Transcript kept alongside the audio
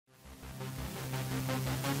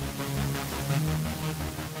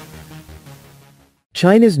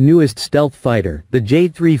China's newest stealth fighter, the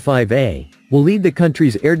J-35A, will lead the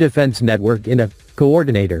country's air defense network in a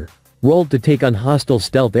coordinator role to take on hostile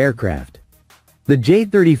stealth aircraft. The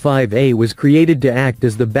J-35A was created to act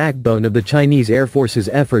as the backbone of the Chinese Air Force's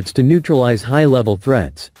efforts to neutralize high-level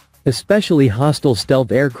threats, especially hostile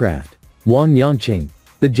stealth aircraft. Wang Yongqing,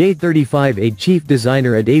 the J-35A chief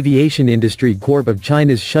designer at Aviation Industry Corp of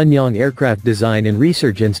China's Shenyang Aircraft Design and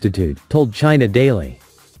Research Institute, told China Daily.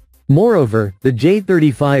 Moreover, the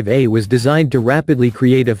J-35A was designed to rapidly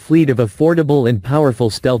create a fleet of affordable and powerful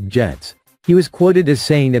stealth jets. He was quoted as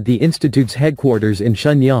saying at the institute's headquarters in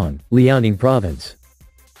Shenyang, Liaoning province.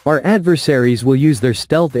 Our adversaries will use their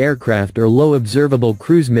stealth aircraft or low observable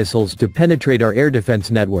cruise missiles to penetrate our air defense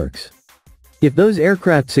networks. If those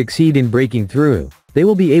aircraft succeed in breaking through, they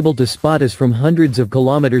will be able to spot us from hundreds of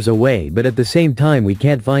kilometers away, but at the same time we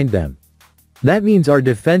can't find them. That means our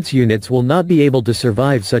defense units will not be able to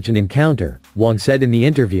survive such an encounter, Wang said in the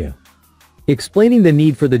interview. Explaining the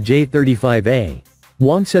need for the J-35A,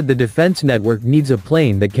 Wang said the defense network needs a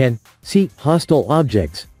plane that can see hostile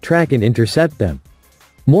objects, track and intercept them.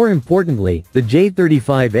 More importantly, the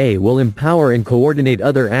J-35A will empower and coordinate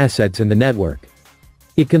other assets in the network.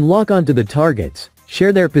 It can lock onto the targets,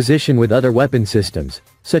 share their position with other weapon systems,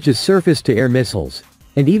 such as surface-to-air missiles,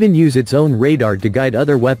 and even use its own radar to guide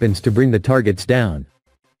other weapons to bring the targets down.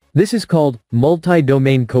 This is called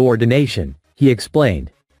multi-domain coordination, he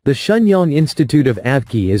explained. The Shenyang Institute of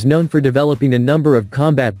Avki is known for developing a number of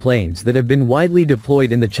combat planes that have been widely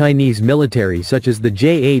deployed in the Chinese military, such as the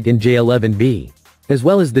J-8 and J-11B, as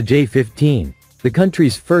well as the J-15, the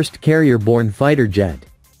country's first carrier-borne fighter jet.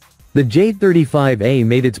 The J-35A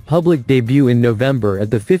made its public debut in November at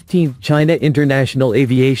the 15th China International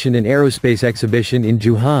Aviation and Aerospace Exhibition in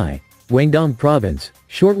Zhuhai, Guangdong Province,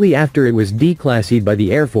 shortly after it was declassified by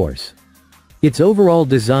the Air Force. Its overall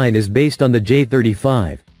design is based on the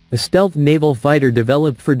J-35, a stealth naval fighter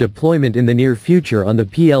developed for deployment in the near future on the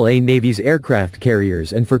PLA Navy's aircraft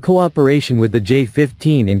carriers and for cooperation with the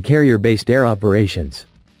J-15 in carrier-based air operations.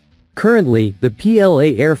 Currently, the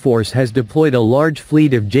PLA Air Force has deployed a large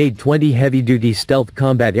fleet of J-20 heavy-duty stealth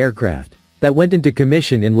combat aircraft that went into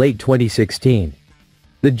commission in late 2016.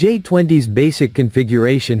 The J-20's basic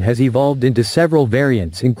configuration has evolved into several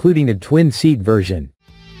variants, including a twin-seat version,